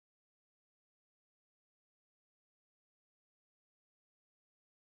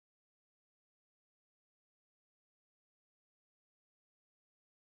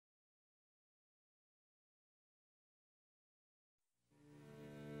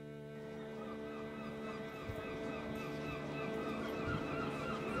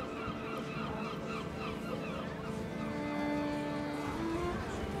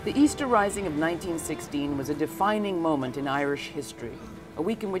The Easter Rising of 1916 was a defining moment in Irish history, a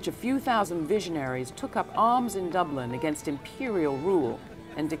week in which a few thousand visionaries took up arms in Dublin against imperial rule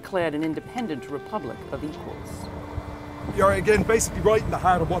and declared an independent republic of equals. You're again basically right in the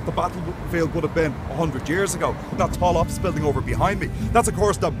heart of what the battlefield would have been 100 years ago. That tall office building over behind me, that's of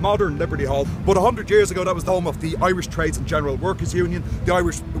course the modern Liberty Hall, but 100 years ago that was the home of the Irish Trades and General Workers Union, the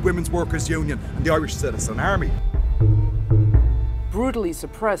Irish Women's Workers Union and the Irish Citizen Army. Brutally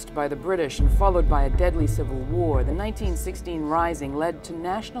suppressed by the British and followed by a deadly civil war, the 1916 Rising led to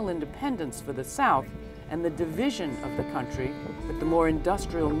national independence for the South and the division of the country, with the more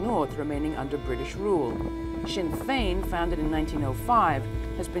industrial North remaining under British rule. Sinn Fein, founded in 1905,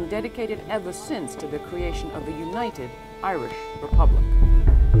 has been dedicated ever since to the creation of a united Irish Republic.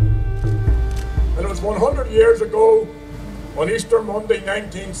 It was 100 years ago, on Easter Monday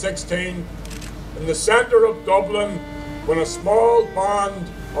 1916, in the centre of Dublin, when a small band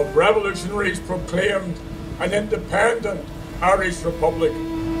of revolutionaries proclaimed an independent Irish Republic.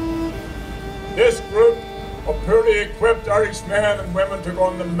 This group of poorly equipped Irish men and women took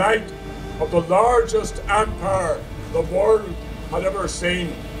on the might of the largest empire the world had ever seen.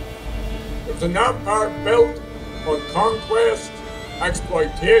 It was an empire built on conquest,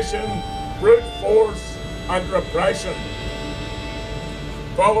 exploitation, brute force and repression.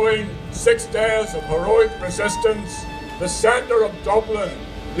 Following 6 days of heroic resistance, the centre of Dublin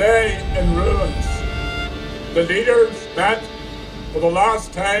lay in ruins. The leaders met for the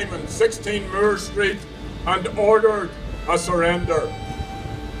last time in 16 Moore Street and ordered a surrender.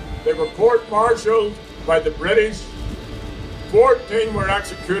 They were court-martialed by the British. 14 were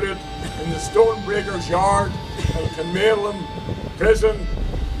executed in the Stonebreakers Yard and Canmailum prison.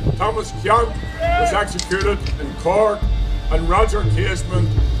 Thomas Keant was executed in Cork and Roger Casement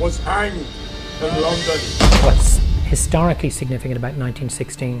was hanged in London. What's historically significant about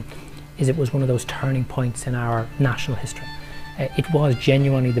 1916 is it was one of those turning points in our national history. It was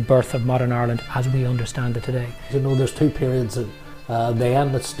genuinely the birth of modern Ireland as we understand it today. You know, there's two periods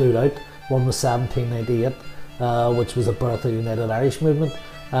then that stood out. One was 1798, which was the birth of the United Irish movement,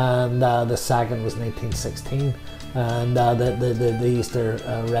 and the second was 1916, and the Easter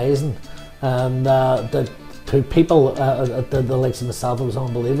Rising. And to people, the likes of myself, it was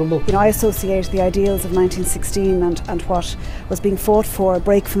unbelievable. You know, I associate the ideals of 1916 and what was being fought for, a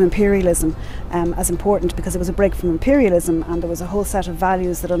break from imperialism, as important, because it was a break from imperialism and there was a whole set of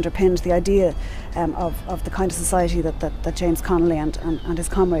values that underpinned the idea of the kind of society that James Connolly and his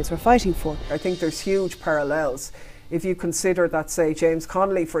comrades were fighting for. I think there's huge parallels. If you consider that, say, James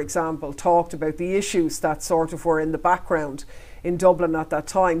Connolly, for example, talked about the issues that sort of were in the background in Dublin at that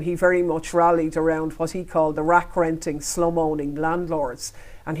time, he very much rallied around what he called the rack-renting, slum-owning landlords.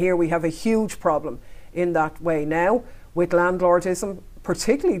 And here we have a huge problem in that way now with landlordism,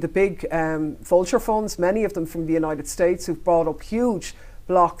 particularly the big vulture funds, many of them from the United States, who've bought up huge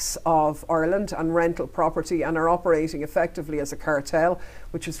blocks of Ireland and rental property and are operating effectively as a cartel,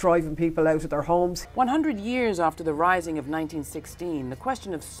 which is driving people out of their homes. 100 years after the Rising of 1916, the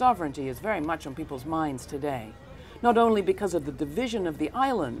question of sovereignty is very much on people's minds today. Not only because of the division of the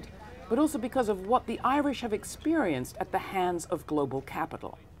island, but also because of what the Irish have experienced at the hands of global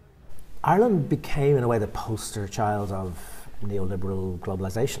capital. Ireland became, in a way, the poster child of neoliberal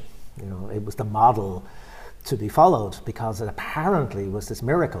globalization. You know, it was the model to be followed because it apparently was this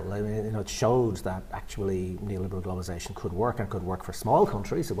miracle. I mean, you know, it showed that actually neoliberal globalization could work and could work for small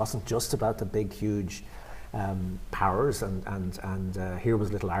countries. It wasn't just about the big, huge powers, and here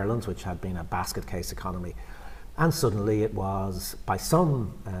was little Ireland, which had been a basket case economy. And suddenly it was, by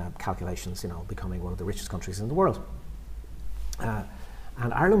some calculations, you know, becoming one of the richest countries in the world.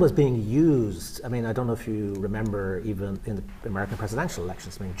 And Ireland was being used. I mean, I don't know if you remember, even in the American presidential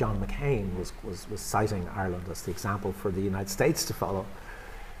elections, I mean, John McCain was citing Ireland as the example for the United States to follow.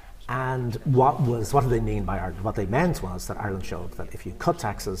 And what did they mean by Ireland? What they meant was that Ireland showed that if you cut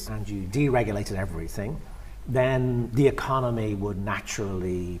taxes and you deregulated everything, then the economy would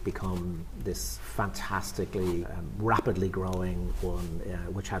naturally become this fantastically rapidly growing one,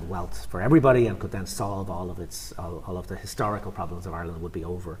 which had wealth for everybody and could then solve all of the historical problems of Ireland would be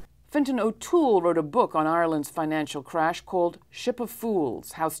over. Fintan O'Toole wrote a book on Ireland's financial crash called Ship of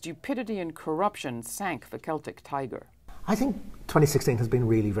Fools: How Stupidity and Corruption Sank the Celtic Tiger. I think 2016 has been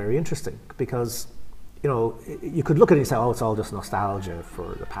really very interesting because, you know, you could look at it and say, oh, it's all just nostalgia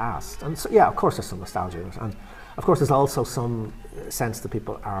for the past. And so, yeah, of course there's some nostalgia in it. And of course there's also some sense that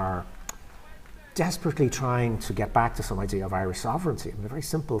people are desperately trying to get back to some idea of Irish sovereignty. I mean, a very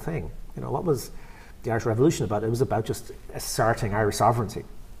simple thing. You know, what was the Irish Revolution about? It was about just asserting Irish sovereignty.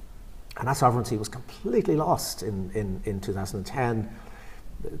 And that sovereignty was completely lost in 2010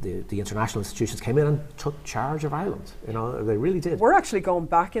 the international institutions came in and took charge of Ireland. You know, they really did. We're actually going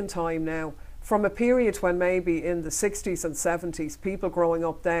back in time now, from a period when maybe in the 60s and 70s, people growing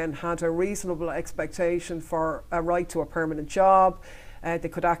up then had a reasonable expectation for a right to a permanent job, they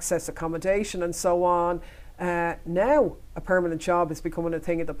could access accommodation and so on. Now a permanent job is becoming a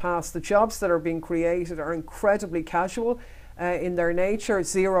thing of the past. The jobs that are being created are incredibly casual in their nature,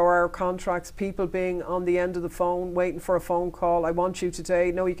 0-hour contracts, people being on the end of the phone waiting for a phone call. I want you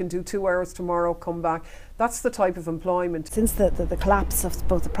today, no, you can do 2 hours tomorrow, come back. That's the type of employment. Since the collapse of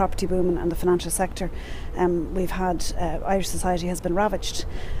both the property boom and the financial sector, we've had, Irish society has been ravaged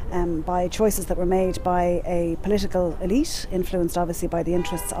by choices that were made by a political elite, influenced obviously by the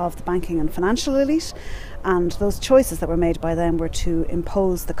interests of the banking and financial elite, and those choices that were made by them were to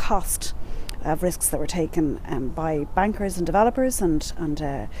impose the cost of risks that were taken by bankers and developers and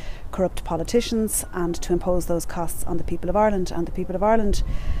corrupt politicians, and to impose those costs on the people of Ireland. And the people of Ireland,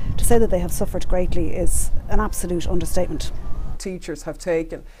 to say that they have suffered greatly is an absolute understatement. Teachers have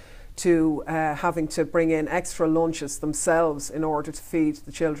taken to having to bring in extra lunches themselves in order to feed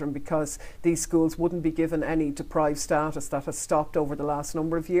the children, because these schools wouldn't be given any deprived status. That has stopped over the last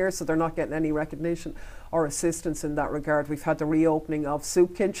number of years, so they're not getting any recognition or assistance in that regard. We've had the reopening of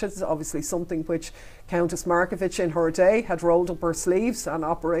soup kitchens, obviously something which Countess Markievicz in her day had rolled up her sleeves and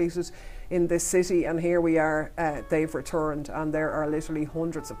operated in this city, and here we are, they've returned, and there are literally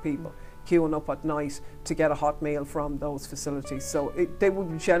hundreds of people queuing up at night to get a hot meal from those facilities. So they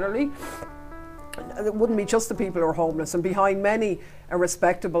would generally, it wouldn't be just the people who are homeless, and behind many a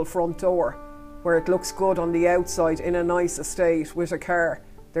respectable front door where it looks good on the outside in a nice estate with a car,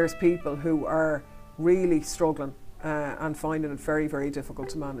 there's people who are really struggling and finding it very, very difficult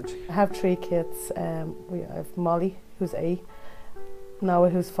to manage. I have 3 kids. We have Molly, who's 8, Noah,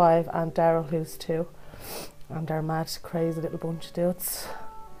 who's 5, and Daryl, who's 2. And they're mad, crazy little bunch of dudes.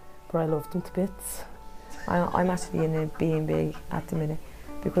 But I love them to bits. I'm actually in a B&B at the minute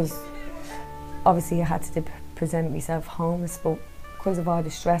because obviously I had to present myself homeless, but because of all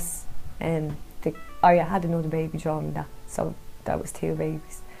the stress and I had another baby during that, so that was 2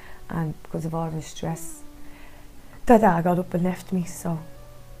 babies, and because of all the stress, Dad got up and left me, so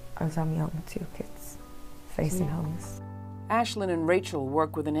I was on my own with 2 kids facing homeless. Aisling and Rachel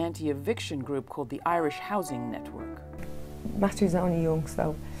work with an anti-eviction group called the Irish Housing Network. Matthew's only young,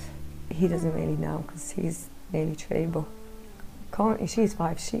 so he doesn't really know because he's nearly 3, but currently she's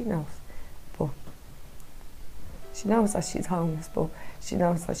 5, she knows. But she knows that she's homeless, but she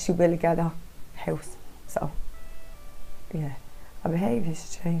knows that she will get a house. So, yeah, her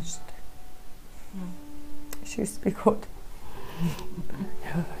behaviour's changed. She used to be good.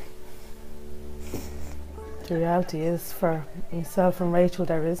 The reality is, for myself and Rachel,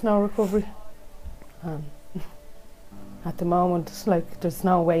 there is no recovery. At the moment, like, there's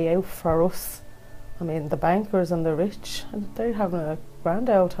no way out for us. I mean, the bankers and the rich, they're having a grand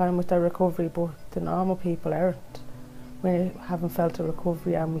old time with their recovery, but the normal people aren't. We haven't felt a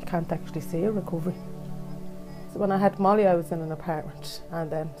recovery, and we can't actually see a recovery. So when I had Molly, I was in an apartment,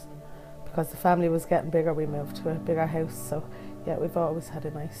 and then because the family was getting bigger, we moved to a bigger house. So yeah, we've always had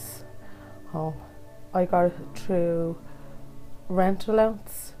a nice home. I got it through rent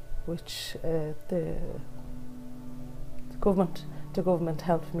allowance, which the government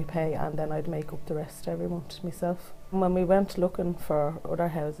helped me pay, and then I'd make up the rest every month myself. When we went looking for other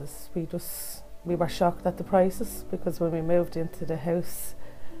houses, we were shocked at the prices, because when we moved into the house,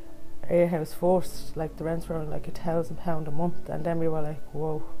 our house first, like the rents were only like £1,000 a month, and then we were like,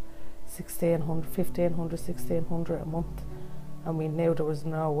 whoa, 1,600, 1,500, 1,600 a month, and we knew there was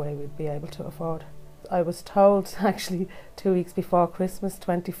no way we'd be able to afford. I was told actually 2 weeks before Christmas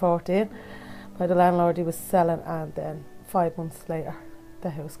 2014 by the landlord he was selling, and then 5 months later the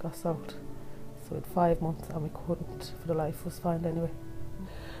house got sold. So in 5 months, and we couldn't for the life of us find anyway.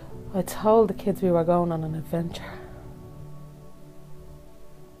 I told the kids we were going on an adventure,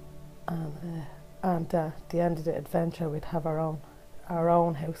 and at the end of the adventure we'd have our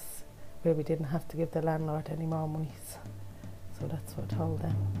own house where we didn't have to give the landlord any more monies. So that's what I told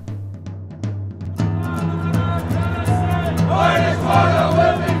them.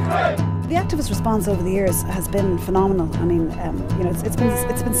 The activist response over the years has been phenomenal. I mean, you know, it's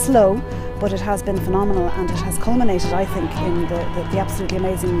been slow, but it has been phenomenal, and it has culminated, I think, in the absolutely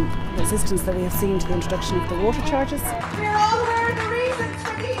amazing resistance that we have seen to the introduction of the water charges. We're all aware of the reasons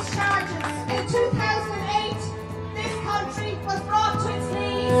for these charges. In 2008, this country was brought to its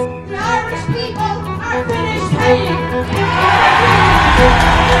knees. The Irish people are finished paying.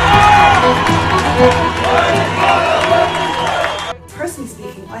 Personally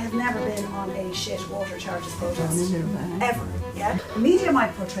speaking, I have never been on a shit water charges protest. Ever. Yeah? The media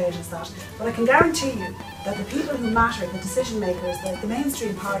might portray it as that, but I can guarantee you that the people who matter, the decision makers, the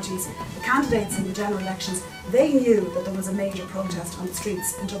mainstream parties, the candidates in the general elections, they knew that there was a major protest on the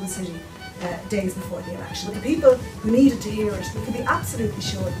streets in Dublin City days before the election. But the people who needed to hear it, we could be absolutely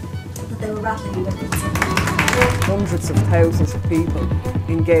sure that they were rattling in different circles. Hundreds of thousands of people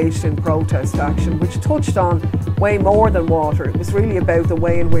engaged in protest action, which touched on way more than water. It was really about the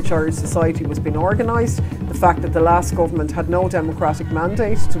way in which Irish society was being organised, the fact that the last government had no democratic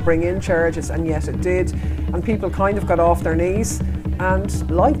mandate to bring in charges, and yet it did. And people kind of got off their knees and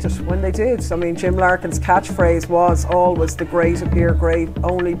liked it when they did. I mean, Jim Larkin's catchphrase was always "the great appear great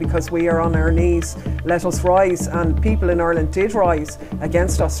only because we are on our knees, let us rise." And people in Ireland did rise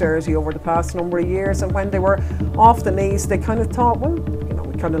against austerity over the past number of years, and when they were off the knees they kind of thought, well, you know,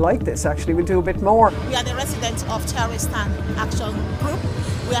 we kind of like this actually, we'll do a bit more. We are the residents of Terrorist Action Group.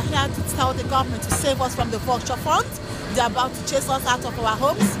 We are here to tell the government to save us from the vulture front. They're about to chase us out of our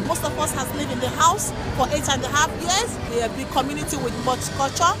homes. Most of us has lived in the house for 8.5 years. We're a big community with much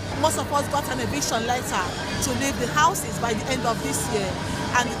culture. Most of us got an eviction letter to leave the houses by the end of this year.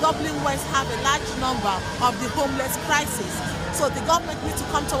 And the Dublin West have a large number of the homeless crisis. So the government needs to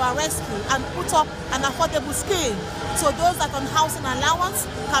come to our rescue and put up an affordable scheme. So those that on housing allowance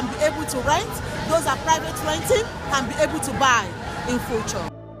can be able to rent, those that private renting can be able to buy in future.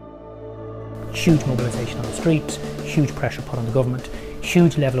 Huge mobilisation on the streets, huge pressure put on the government,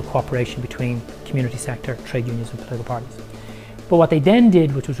 huge level of cooperation between community sector, trade unions and political parties. But what they then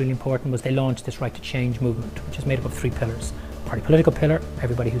did, which was really important, was they launched this Right to Change movement, which is made up of 3 pillars. Party political pillar,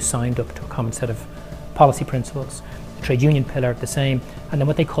 everybody who signed up to a common set of policy principles. The trade union pillar, the same. And then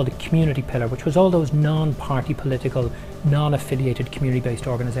what they called the community pillar, which was all those non-party political, non-affiliated community-based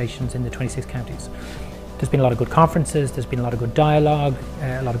organisations in the 26 counties. There's been a lot of good conferences, there's been a lot of good dialogue,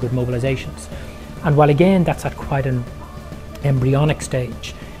 a lot of good mobilisations. And while again that's at quite an embryonic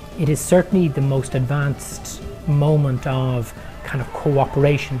stage, it is certainly the most advanced moment of kind of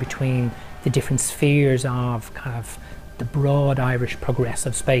cooperation between the different spheres of kind of the broad Irish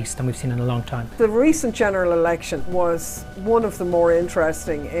progressive space than we've seen in a long time. The recent general election was one of the more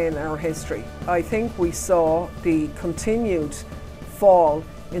interesting in our history. I think we saw the continued fall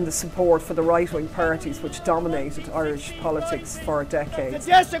in the support for the right-wing parties which dominated Irish politics for decades.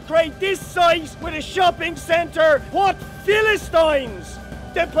 To desecrate this site with a shopping centre, what Philistines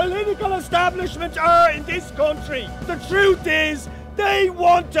the political establishment are in this country. The truth is, they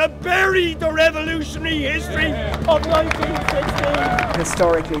want to bury the revolutionary history of 1916.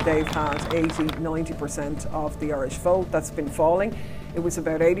 Historically, they've had 80-90% of the Irish vote. That's been falling. It was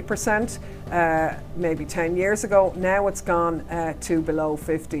about 80% maybe 10 years ago. Now it's gone to below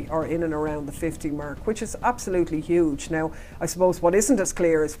 50, or in and around the 50 mark, which is absolutely huge. Now, I suppose what isn't as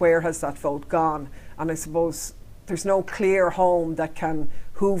clear is where has that vote gone, and I suppose there's no clear home that can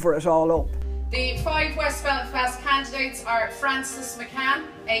hoover it all up. The 5 West Belfast candidates are Francis McCann,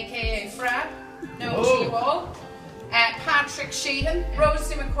 aka Fra, known to you all, Patrick Sheehan,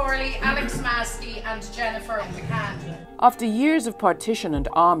 Rosie McCorley, Alex Maskey and Jennifer McCann. After years of partition and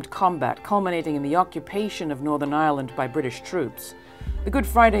armed combat culminating in the occupation of Northern Ireland by British troops, the Good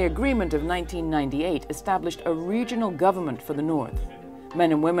Friday Agreement of 1998 established a regional government for the North.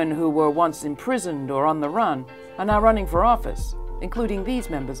 Men and women who were once imprisoned or on the run are now running for office, including these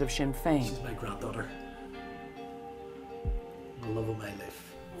members of Sinn Fein. She's my granddaughter. The love of my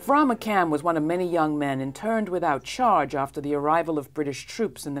life. Fra McCann was one of many young men interned without charge after the arrival of British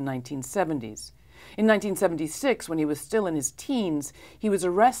troops in the 1970s. In 1976, when he was still in his teens, he was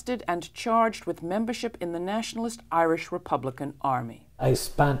arrested and charged with membership in the nationalist Irish Republican Army. I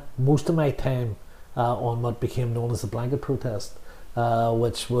spent most of my time on what became known as the blanket protest,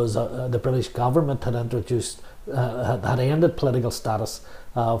 which was the British government had introduced, had ended political status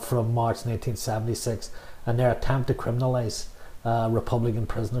from March 1976, and their attempt to criminalise Republican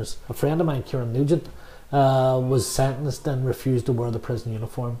prisoners. A friend of mine, Kieran Nugent, was sentenced and refused to wear the prison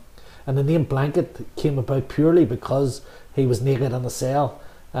uniform. And the name blanket came about purely because he was naked in a cell,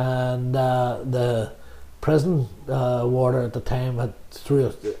 and the prison warder at the time had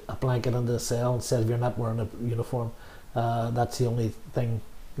threw a blanket into the cell and said, if you're not wearing a uniform, that's the only thing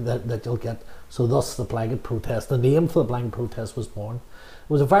that you'll get. So thus the blanket protest. The name for the blanket protest was born. It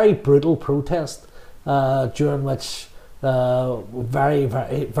was a very brutal protest during which very,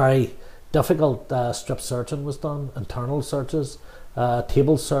 very, very difficult strip searching was done, internal searches,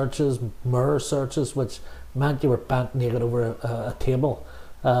 table searches, mirror searches, which meant you were bent naked over a table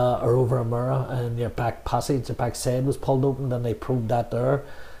or over a mirror, and your back passage, your back side was pulled open, and they probed that there.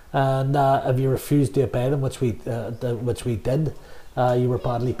 And if you refused to obey them, which we did, you were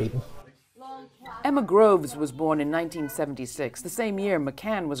badly beaten. Emma Groves was born in 1976, the same year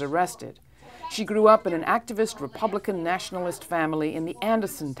McCann was arrested. She grew up in an activist Republican nationalist family in the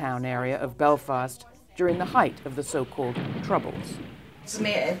Andersontown area of Belfast during the height of the so-called Troubles. To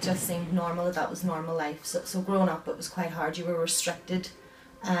me, it just seemed normal that was normal life. So growing up, it was quite hard. You were restricted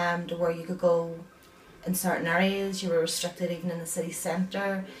to where you could go in certain areas. You were restricted even in the city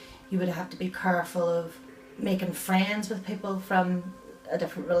centre. You would have to be careful of making friends with people from a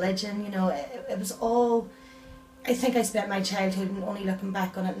different religion. You know, it was all, I think I spent my childhood, and only looking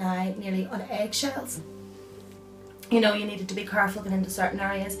back on it now, nearly on eggshells. You know, you needed to be careful going into certain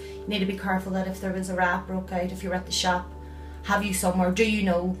areas. You need to be careful that if there was a rat broke out, if you're at the shop, have you somewhere, do you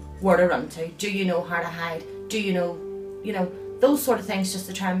know where to run to? Do you know how to hide? Do you know, those sort of things, just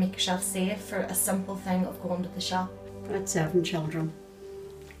to try and make yourself safe for a simple thing of going to the shop. I had 7 children,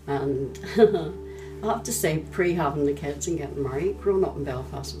 and I have to say, pre-having the kids and getting married, growing up in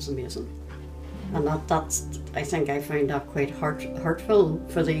Belfast was amazing. And that's I think I found that quite hurtful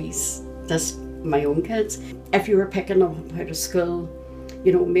for my own kids. If you were picking them up out of school,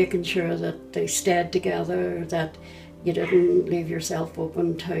 you know, making sure that they stayed together, that you didn't leave yourself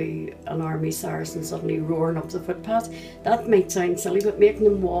open to an army Saracen suddenly roaring up the footpath. That might sound silly, but making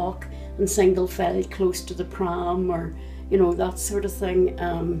them walk in single file close to the pram, or, you know, that sort of thing.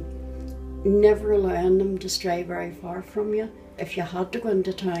 Never allowing them to stray very far from you. If you had to go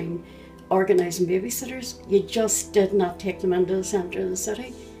into town organising babysitters, you just did not take them into the centre of the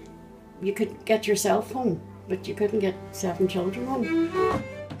city. You could get yourself home, but you couldn't get 7 children home.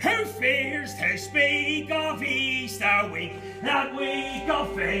 Who fears to speak of Easter week, that week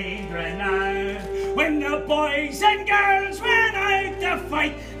of Fein now, when the boys and girls went out to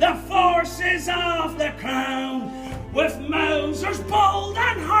fight the forces of the crown, with Mausers bold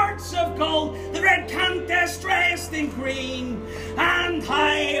and hearts of gold, the red countess dressed in green, and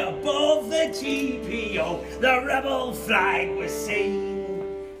high above the GPO, the rebel flag was seen.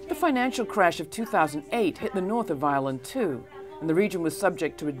 The financial crash of 2008 hit the north of Ireland too, and the region was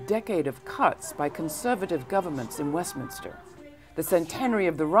subject to a decade of cuts by conservative governments in Westminster. The centenary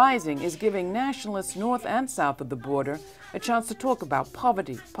of the Rising is giving nationalists north and south of the border a chance to talk about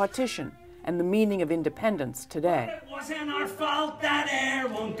poverty, partition, and the meaning of independence today. It wasn't our fault that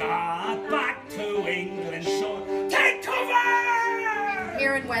Eoin got back to England shore. Take cover!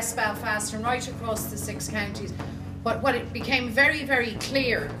 Here in West Belfast and right across the 6 counties, what it became very, very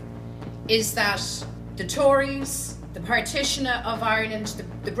clear is that the Tories, the partition of Ireland,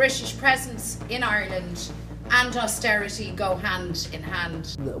 the British presence in Ireland, and austerity go hand in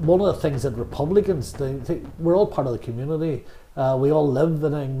hand. One of the things that Republicans think, we're all part of the community. We all live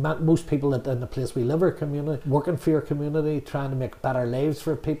in, most people in the place we live are community, working for your community, trying to make better lives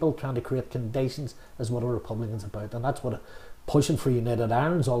for people, trying to create conditions is what a Republican's about. And that's what pushing for United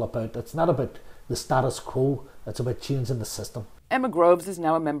Ireland's all about. It's not about the status quo, it's about changing the system. Emma Groves is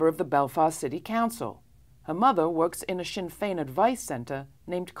now a member of the Belfast City Council. Her mother works in a Sinn Fein advice centre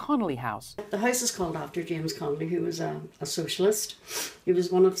named Connolly House. The house is called after James Connolly, who was a socialist. He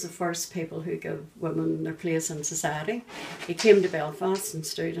was one of the first people who gave women their place in society. He came to Belfast and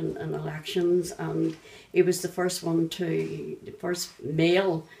stood in elections, and he was the first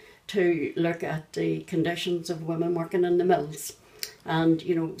male to look at the conditions of women working in the mills. And,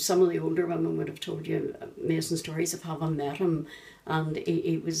 you know, some of the older women would have told you amazing stories of having met him. And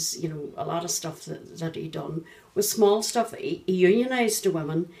he was, you know, a lot of stuff that he done was small stuff. He unionised the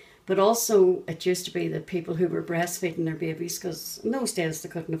women, but also it used to be that people who were breastfeeding their babies, because in those days they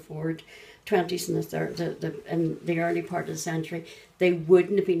couldn't afford 20s in the early part of the century, they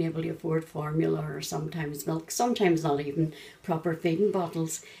wouldn't have been able to afford formula or sometimes milk, sometimes not even proper feeding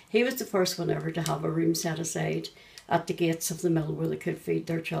bottles. He was the first one ever to have a room set aside at the gates of the mill where they could feed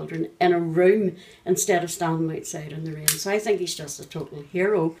their children in a room instead of standing outside in the rain. So I think he's just a total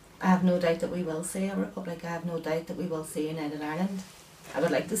hero. I have no doubt that we will see a republic. I have no doubt that we will see United Ireland. I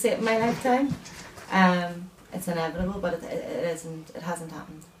would like to see it in my lifetime. It's inevitable, but it hasn't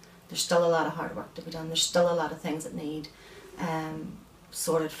happened. There's still a lot of hard work to be done. There's still a lot of things that need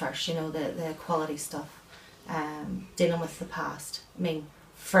sorted first, you know, the quality stuff, dealing with the past. I mean,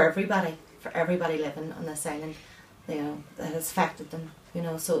 for everybody living on this island, you know, that has affected them, you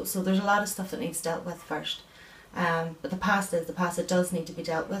know, so there's a lot of stuff that needs dealt with first. But the past is the past. It does need to be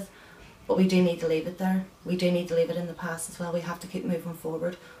dealt with, but we do need to leave it there. We do need to leave it in the past as well. We have to keep moving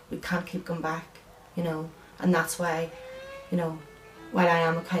forward. We can't keep going back, you know, and that's why, you know, while I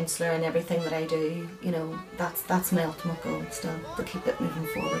am a counsellor and everything that I do, you know, that's my ultimate goal still, to keep it moving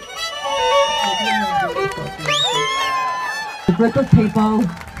forward. A group of people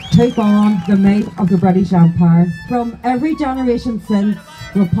took on the might of the British Empire. From every generation since,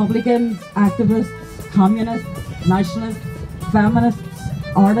 Republicans, activists, communists, nationalists, feminists,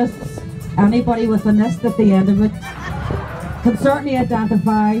 artists, anybody with an ist at the end of it, can certainly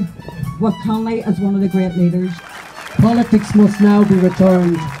identify with Connolly as one of the great leaders. Politics must now be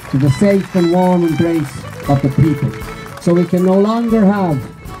returned to the safe and warm embrace of the people. So we can no longer have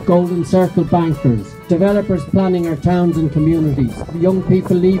golden circle bankers, developers planning our towns and communities, young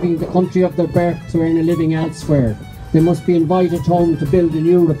people leaving the country of their birth to earn a living elsewhere. They must be invited home to build a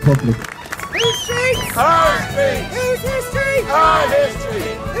new republic. Whose streets? Our streets! Whose history? Our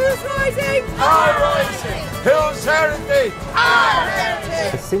history! Who's rising? Our rising! Whose heritage? Our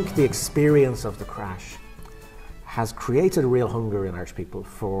heritage! I think the experience of the crash has created a real hunger in Irish people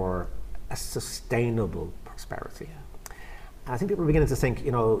for a sustainable prosperity. And I think people are beginning to think,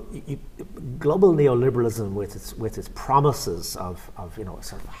 you know, global neoliberalism with its promises of you know,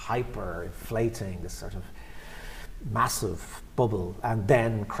 sort of hyper-inflating this sort of massive bubble and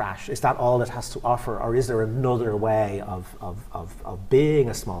then crash, is that all it has to offer, or is there another way of being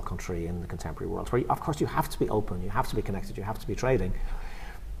a small country in the contemporary world, where of course you have to be open, you have to be connected, you have to be trading,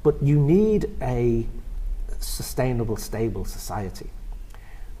 but you need a sustainable, stable society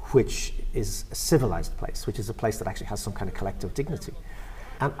which is a civilized place, which is a place that actually has some kind of collective dignity.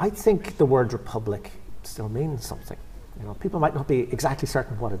 And I think the word republic still means something. You know, people might not be exactly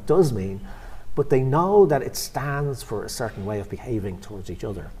certain what it does mean, but they know that it stands for a certain way of behaving towards each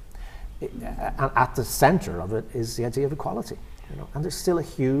other. And at the center of it is the idea of equality. You know, and there's still a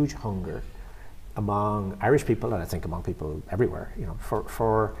huge hunger among Irish people, and I think among people everywhere, you know,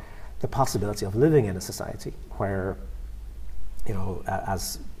 for the possibility of living in a society where, you know,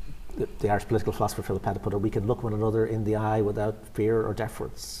 as the Irish political philosopher Philip Pettit put it, we can look one another in the eye without fear or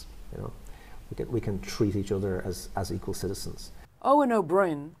deference. You know, we can treat each other as equal citizens. Eoin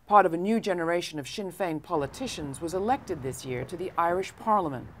O'Brien, part of a new generation of Sinn Féin politicians, was elected this year to the Irish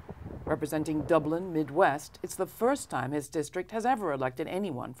Parliament. Representing Dublin, Midwest, it's the first time his district has ever elected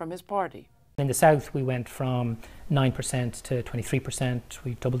anyone from his party. In the south, we went from 9% to 23%.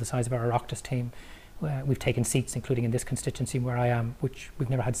 We've doubled the size of our Oireachtas team. We've taken seats, including in this constituency where I am, which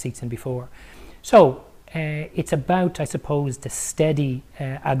we've never had seats in before. So it's about, I suppose, the steady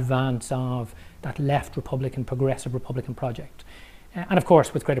advance of that left Republican, progressive Republican project. And of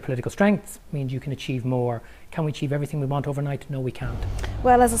course, with greater political strength, means you can achieve more. Can we achieve everything we want overnight? No, we can't.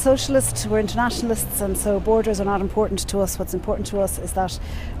 Well, as a socialist, we're internationalists, and so borders are not important to us. What's important to us is that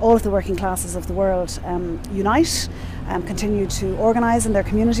all of the working classes of the world unite, continue to organise in their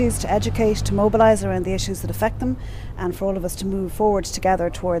communities, to educate, to mobilise around the issues that affect them, and for all of us to move forward together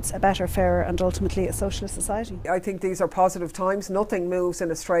towards a better, fairer and ultimately a socialist society. I think these are positive times. Nothing moves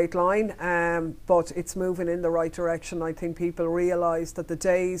in a straight line, but it's moving in the right direction. I think people realise that the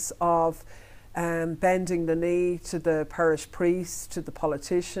days of bending the knee to the parish priest, to the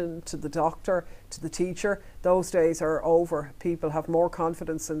politician, to the doctor, to the teacher, those days are over. People have more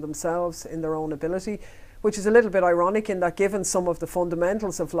confidence in themselves, in their own ability, which is a little bit ironic in that given some of the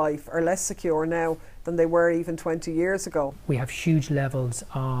fundamentals of life are less secure now than they were even 20 years ago. We have huge levels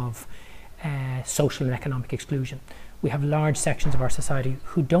of social and economic exclusion. We have large sections of our society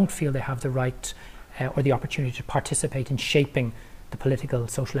who don't feel they have the right or the opportunity to participate in shaping the political,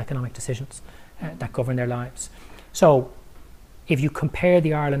 social, economic decisions that govern their lives. So if you compare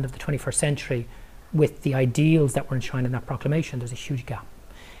the Ireland of the 21st century with the ideals that were enshrined in that proclamation, there's a huge gap.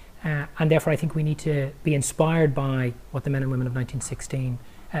 And therefore I think we need to be inspired by what the men and women of 1916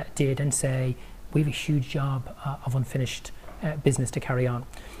 did and say, we have a huge job of unfinished business to carry on.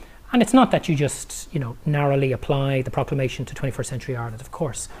 And it's not that you just, you know, narrowly apply the proclamation to 21st century Ireland. Of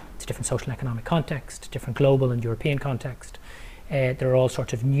course, it's a different social and economic context, different global and European context. There are all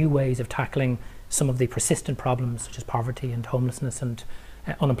sorts of new ways of tackling some of the persistent problems such as poverty and homelessness and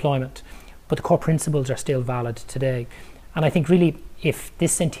unemployment. But the core principles are still valid today. And I think really, if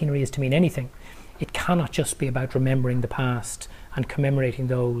this centenary is to mean anything, it cannot just be about remembering the past and commemorating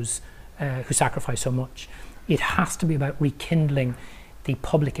those who sacrificed so much. It has to be about rekindling the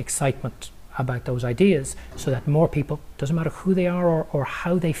public excitement about those ideas so that more people, doesn't matter who they are or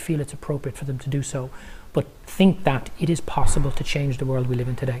how they feel it's appropriate for them to do so, but think that it is possible to change the world we live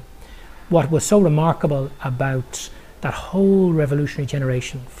in today. What was so remarkable about that whole revolutionary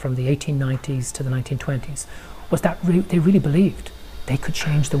generation from the 1890s to the 1920s was that they really believed they could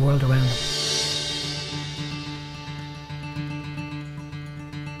change the world around them.